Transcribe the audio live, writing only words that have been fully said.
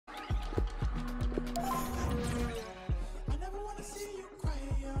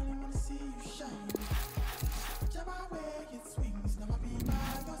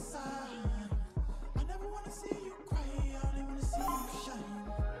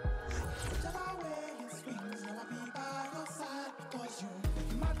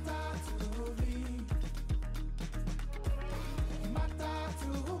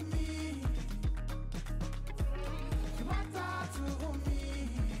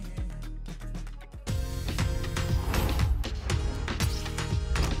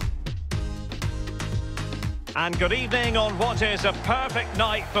And good evening on what is a perfect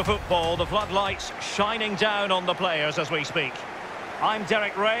night for football. The floodlights shining down on the players as we speak. I'm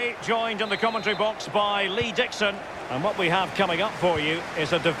Derek Ray, joined in the commentary box by Lee Dixon. And what we have coming up for you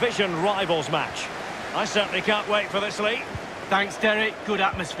is a division rivals match. I certainly can't wait for this, Lee. Thanks, Derek. Good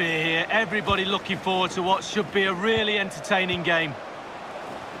atmosphere here. Everybody looking forward to what should be a really entertaining game.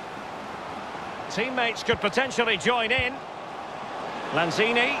 Teammates could potentially join in.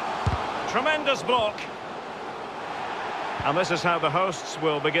 Lanzini. Tremendous block. And this is how the hosts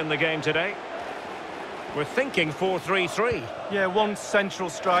will begin the game today. We're thinking 4-3-3. Yeah, one central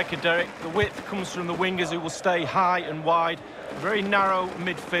striker, Derek. The width comes from the wingers who will stay high and wide. A very narrow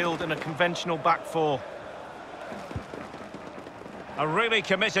midfield and a conventional back four. A really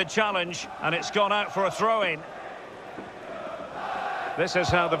committed challenge, and it's gone out for a throw-in. This is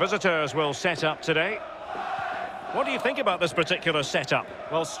how the visitors will set up today. What do you think about this particular setup?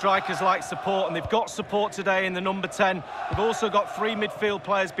 Well, strikers like support, and they've got support today in the number 10. They've also got 3 midfield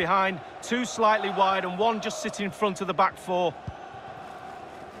players behind, 2 slightly wide and 1 just sitting in front of the back four.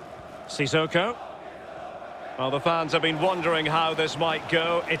 Sissoko. Well, the fans have been wondering how this might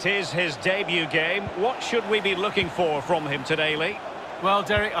go. It is his debut game. What should we be looking for from him today, Lee? Well,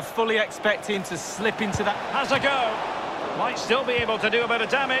 Derek, I fully expect him to slip into that. Has a go. Might still be able to do a bit of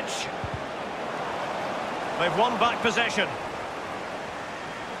damage. They've won back possession.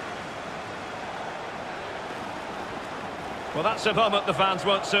 Well, that's a moment the fans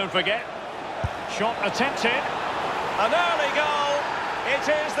won't soon forget. Shot attempted. An early goal. It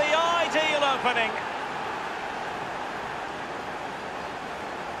is the ideal opening.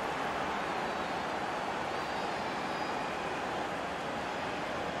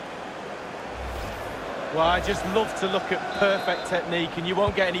 Well, I just love to look at perfect technique, and you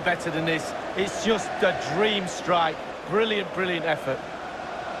won't get any better than this. It's just a dream strike. Brilliant, brilliant effort.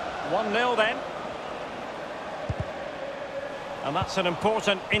 1-0 then. And that's an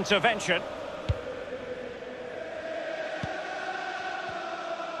important intervention.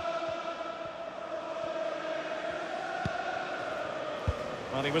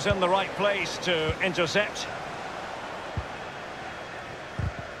 Well, he was in the right place to intercept.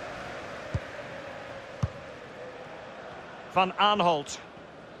 Van Aanholt.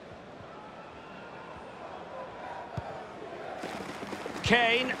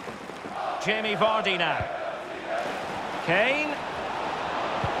 Kane. Jamie Vardy now. Kane.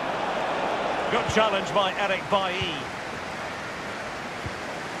 Good challenge by Eric Bailly.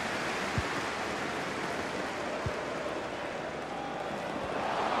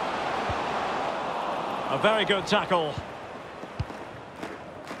 A very good tackle.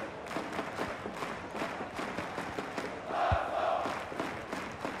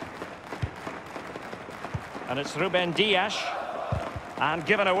 And it's Ruben Dias. And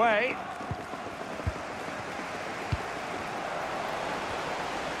given away.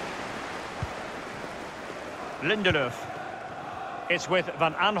 Lindelöf. It's with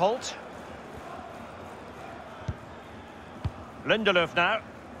Van Aanholt. Lindelöf now.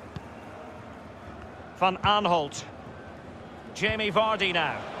 Van Aanholt. Jamie Vardy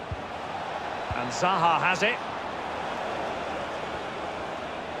now. And Zaha has it.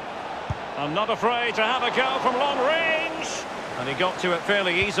 I'm not afraid to have a go from long range. And he got to it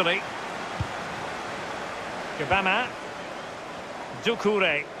fairly easily. Kabama.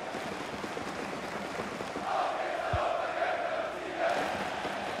 Doucouré.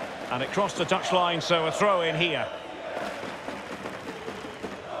 And it crossed the touchline, so a throw in here.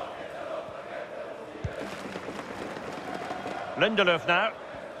 Lindelöf now.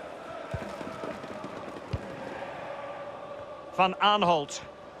 Van Aanholt.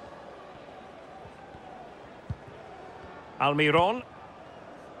 Almiron.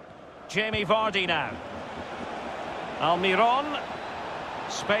 Jamie Vardy now. Almiron.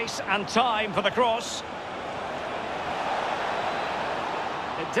 Space and time for the cross.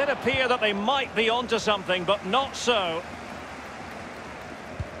 It did appear that they might be onto something, but not so.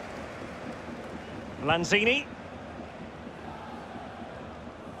 Lanzini.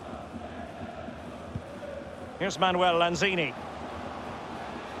 Here's Manuel Lanzini.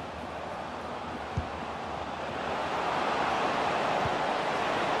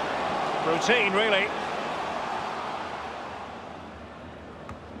 Routine, really.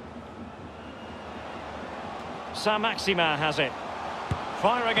 Saint-Maximin has it.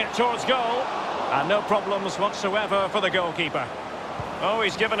 Firing it towards goal. And no problems whatsoever for the goalkeeper. Oh,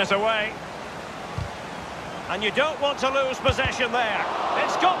 he's given it away. And you don't want to lose possession there.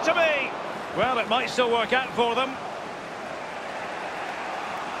 It's got to be. Well, it might still work out for them.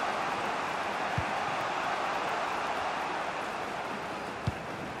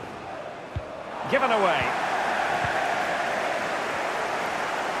 Given away.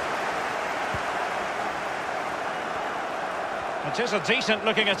 It is a decent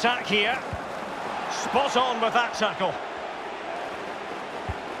looking attack here. Spot on with that tackle.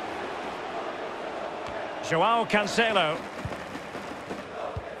 Joao Cancelo.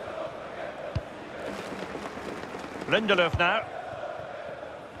 Lindelöf now.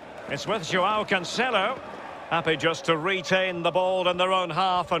 It's with Joao Cancelo. Happy just to retain the ball in their own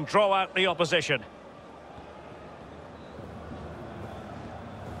half and draw out the opposition.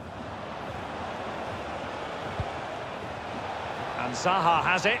 And Zaha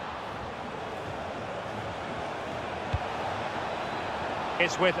has it.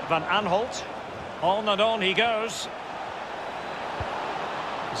 It's with Van Aanholt. On and on he goes.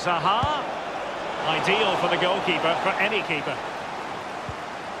 Zaha. Ideal for the goalkeeper, for any keeper.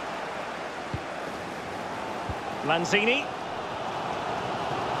 Lanzini.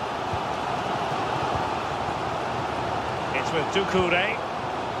 It's with Doucouré.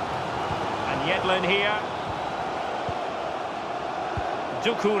 And Yedlin here.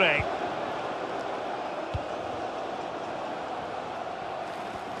 Doucouré.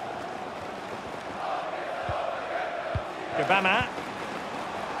 Gabama.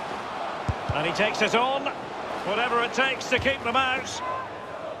 And he takes it on. Whatever it takes to keep them out.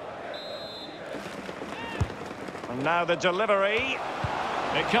 And now the delivery.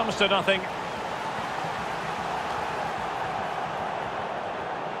 It comes to nothing.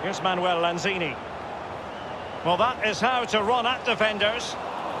 Here's Manuel Lanzini. Well, that is how to run at defenders.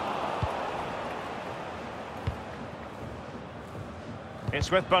 It's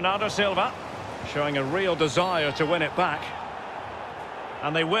with Bernardo Silva, showing a real desire to win it back.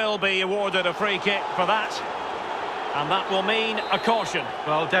 And they will be awarded a free kick for that. And that will mean a caution.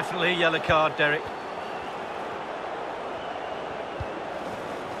 Well, definitely a yellow card, Derek.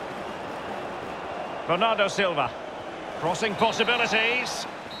 Bernardo Silva. Crossing possibilities.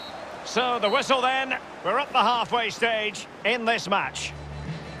 So the whistle then. We're at the halfway stage in this match.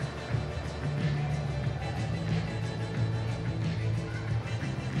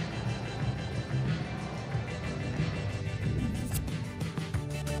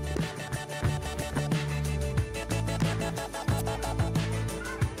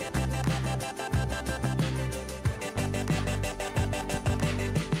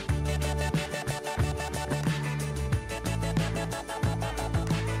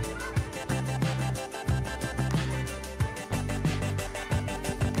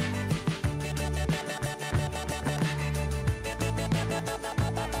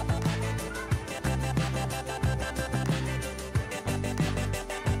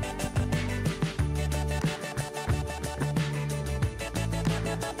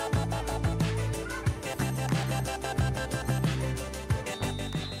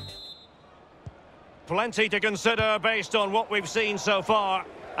 Plenty to consider based on what we've seen so far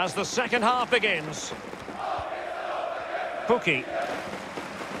as the second half begins. Pukki.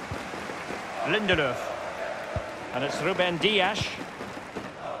 Lindelöf. And it's Ruben Dias.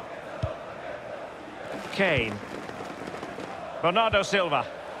 Kane. Bernardo Silva.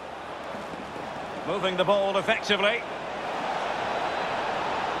 Moving the ball effectively.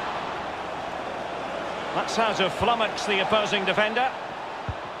 That's how to flummox the opposing defender.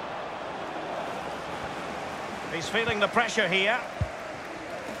 He's feeling the pressure here.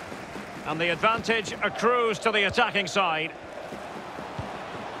 And the advantage accrues to the attacking side.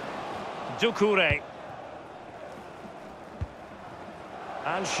 Doucouré.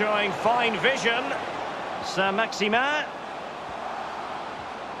 And showing fine vision. Saint-Maximin.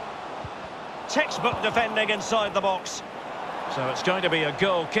 Textbook defending inside the box. So it's going to be a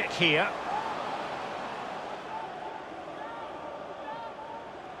goal kick here.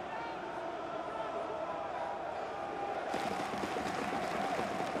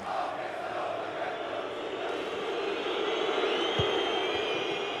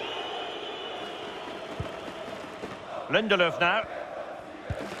 Lindelöf now.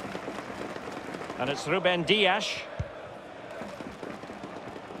 And it's Ruben Dias.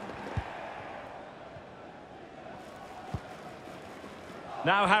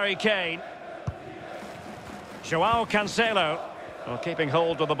 Now Harry Kane. Joao Cancelo. Well, keeping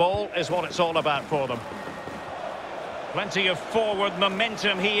hold of the ball is what it's all about for them. Plenty of forward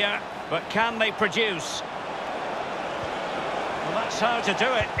momentum here, but can they produce? Well, that's how to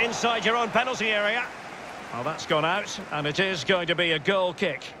do it inside your own penalty area. Well, that's gone out, and it is going to be a goal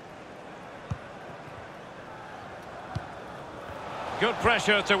kick. Good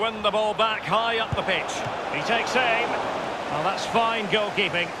pressure to win the ball back high up the pitch. He takes aim. Well, that's fine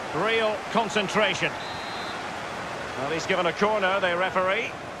goalkeeping. Real concentration. Well, he's given a corner, the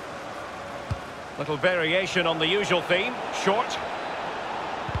referee. Little variation on the usual theme. Short.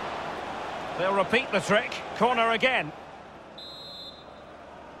 They'll repeat the trick. Corner again.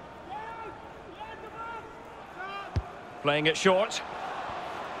 Playing it short.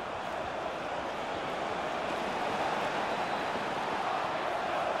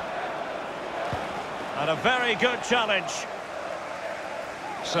 And a very good challenge.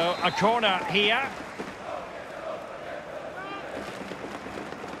 So a corner here.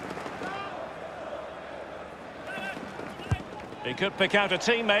 He could pick out a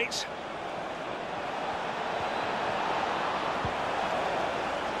teammate.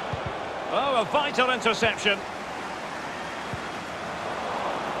 Oh, a vital interception.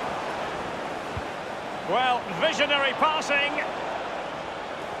 Well, visionary passing.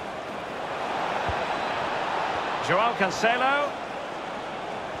 Joao Cancelo.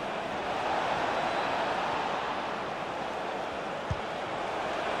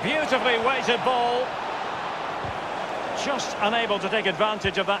 Beautifully weighted ball. Just unable to take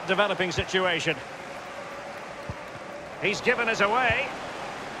advantage of that developing situation. He's given us away.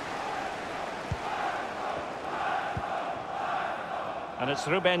 And it's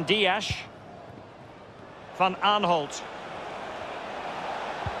Ruben Dias. Van Aanholt.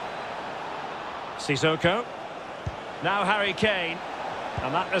 Sissoko. Now Harry Kane.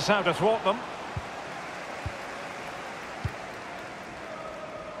 And that is how to thwart them.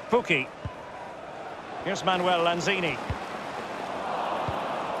 Pukki. Here's Manuel Lanzini.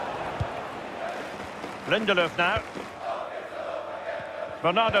 Lindelöf now.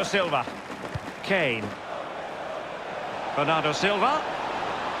 Bernardo Silva. Kane. Bernardo Silva.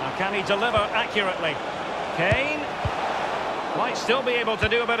 Now can he deliver accurately? Kane. Might still be able to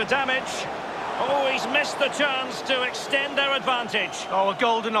do a bit of damage. Oh, he's missed the chance to extend their advantage. Oh, a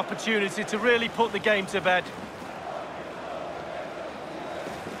golden opportunity to really put the game to bed.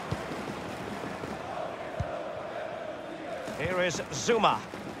 Here is Zuma.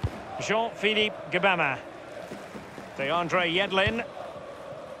 Jean-Philippe Gabama. DeAndre Yedlin.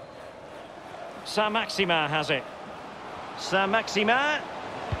 Saint-Maximin has it. Saint-Maximin.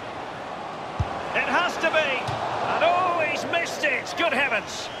 It has to be. And oh, he's missed it. Good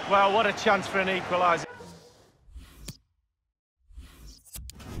heavens. Well, what a chance for an equaliser.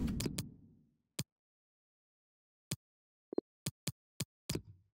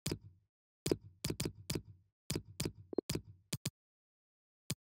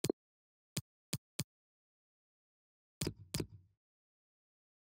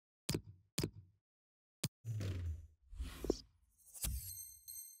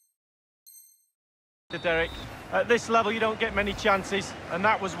 Derek, at this level you don't get many chances, and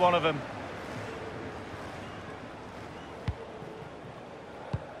that was one of them.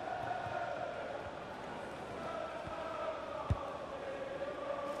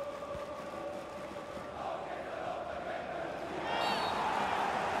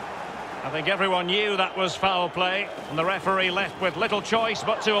 I think everyone knew that was foul play, and the referee left with little choice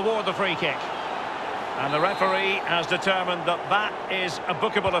but to award the free kick. And the referee has determined that that is a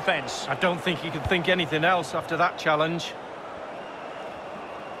bookable offence. I don't think he could think anything else after that challenge.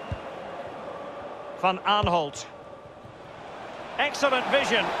 Van Aanholt. Excellent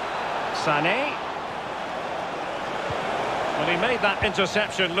vision. Sane. Well, he made that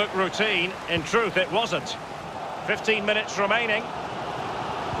interception look routine. In truth, it wasn't. 15 minutes remaining.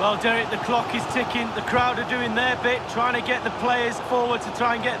 Well, Derek, the clock is ticking. The crowd are doing their bit, trying to get the players forward to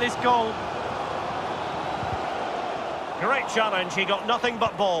try and get this goal. Great challenge, he got nothing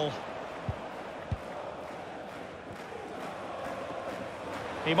but ball.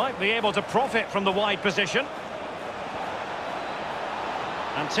 He might be able to profit from the wide position.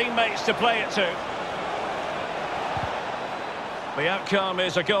 And teammates to play it to. The outcome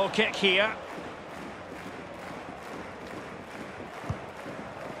is a goal kick here.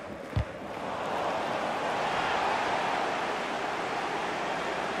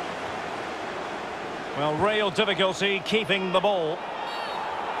 Well, real difficulty keeping the ball.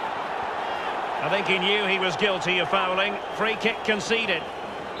 I think he knew he was guilty of fouling. Free kick conceded.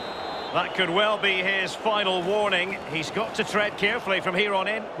 That could well be his final warning. He's got to tread carefully from here on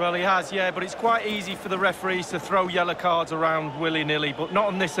in. Well, he has, yeah, but it's quite easy for the referees to throw yellow cards around willy-nilly, but not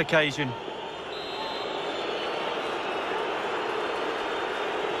on this occasion.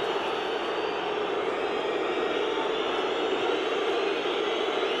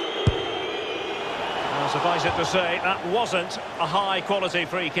 Suffice it to say, that wasn't a high-quality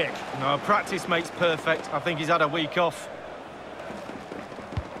free kick. No, practice makes perfect. I think he's had a week off.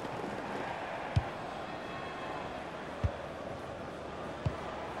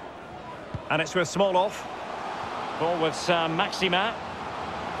 And it's with Smolov. Ball with Saint-Maximin.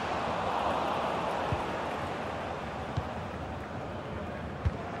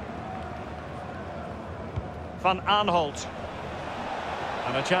 Van Aanholt.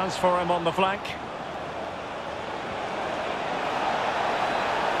 And a chance for him on the flank.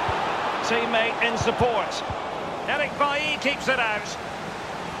 teammate in support. Eric Bailly keeps it out.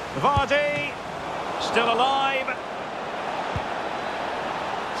 Vardy, still alive.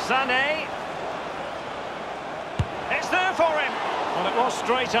 Sane. It's there for him. Well, it was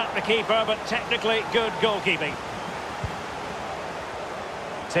straight at the keeper, but technically good goalkeeping.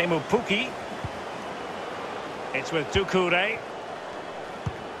 Teemu Pukki. It's with Doucouré.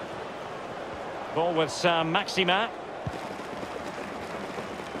 Ball with Sam Maxima.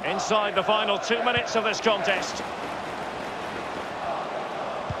 Inside the final 2 minutes of this contest.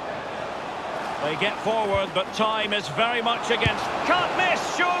 They get forward, but time is very much against. Can't miss,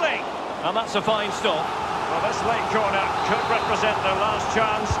 surely! And that's a fine stop. Well, this late corner could represent their last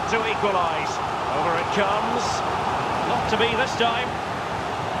chance to equalise. Over it comes. Not to be this time.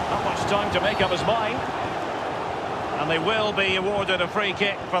 Not much time to make up his mind. And they will be awarded a free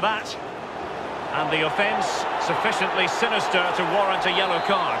kick for that. And the offence sufficiently sinister to warrant a yellow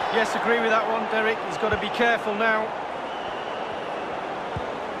card. Yes, agree with that one, Derek. He's got to be careful now.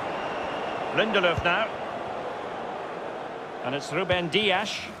 Lindelöf now. And it's Ruben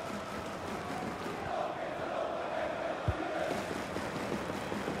Dias.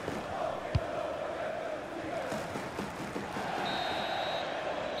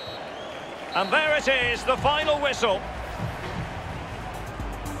 And there it is, the final whistle.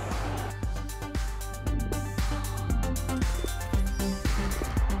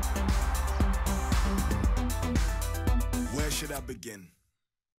 Where should I begin?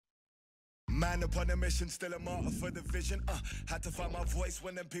 Man upon a mission, still a martyr for the vision. Had to find my voice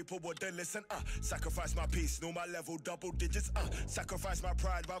when them people wouldn't listen. Sacrifice my peace, know my level, double digits. Sacrifice my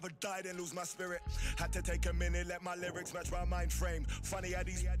pride, rather die than lose my spirit. Had to take a minute, let my lyrics match my mind frame. Funny how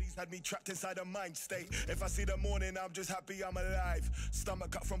these had me trapped inside a mind state. If I see the morning, I'm just happy I'm alive.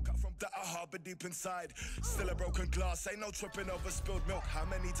 Stomach cut from that I harbor deep inside. Still a broken glass, ain't no tripping over spilled milk. How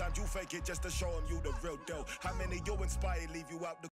many times you fake it just to show them you the real deal? How many you inspire leave you out the